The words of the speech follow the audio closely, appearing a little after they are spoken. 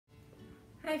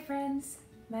Hi friends,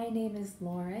 my name is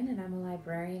Lauren and I'm a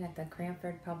librarian at the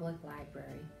Cranford Public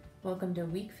Library. Welcome to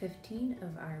week 15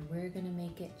 of our We're Gonna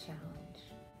Make It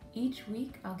challenge. Each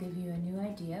week I'll give you a new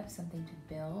idea of something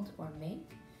to build or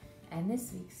make, and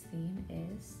this week's theme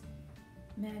is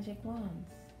magic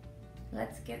wands.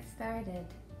 Let's get started.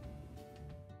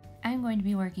 I'm going to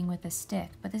be working with a stick,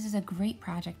 but this is a great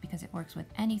project because it works with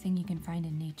anything you can find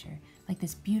in nature, like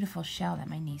this beautiful shell that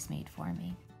my niece made for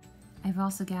me. I've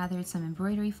also gathered some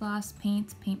embroidery floss,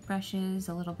 paints, paintbrushes,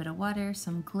 a little bit of water,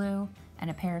 some glue, and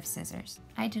a pair of scissors.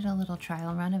 I did a little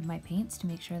trial run of my paints to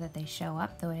make sure that they show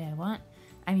up the way I want.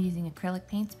 I'm using acrylic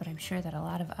paints, but I'm sure that a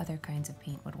lot of other kinds of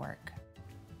paint would work.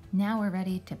 Now we're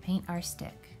ready to paint our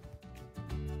stick.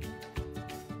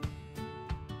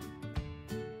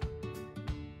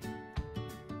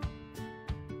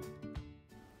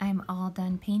 I'm all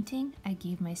done painting. I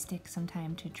gave my stick some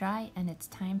time to dry, and it's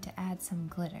time to add some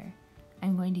glitter.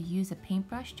 I'm going to use a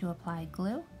paintbrush to apply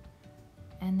glue,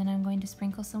 and then I'm going to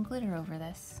sprinkle some glitter over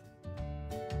this.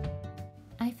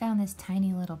 I found this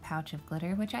tiny little pouch of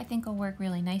glitter, which I think will work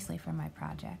really nicely for my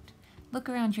project. Look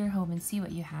around your home and see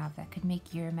what you have that could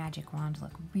make your magic wand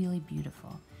look really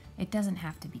beautiful. It doesn't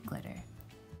have to be glitter.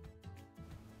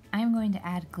 I'm going to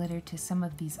add glitter to some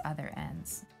of these other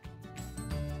ends.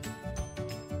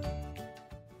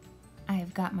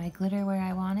 I've got my glitter where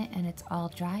I want it and it's all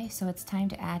dry, so it's time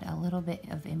to add a little bit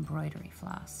of embroidery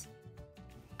floss.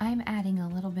 I'm adding a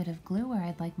little bit of glue where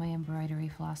I'd like my embroidery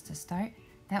floss to start.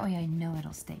 That way I know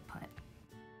it'll stay put.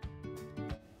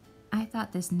 I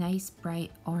thought this nice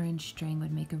bright orange string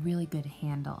would make a really good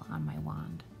handle on my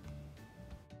wand.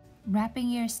 Wrapping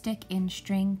your stick in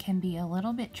string can be a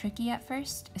little bit tricky at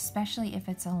first, especially if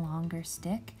it's a longer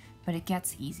stick, but it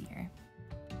gets easier.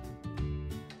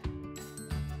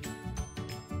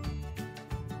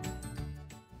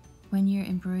 When your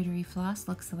embroidery floss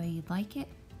looks the way you'd like it,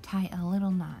 tie a little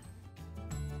knot.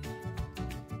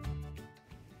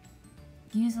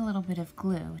 Use a little bit of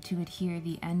glue to adhere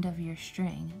the end of your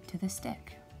string to the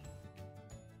stick.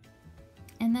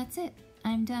 And that's it.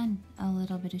 I'm done. A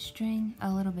little bit of string,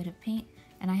 a little bit of paint,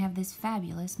 and I have this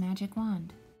fabulous magic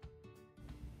wand.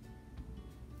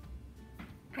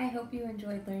 I hope you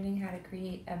enjoyed learning how to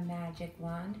create a magic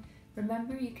wand.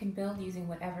 Remember, you can build using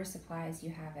whatever supplies you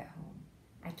have at home.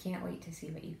 I can't wait to see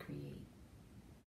what you create.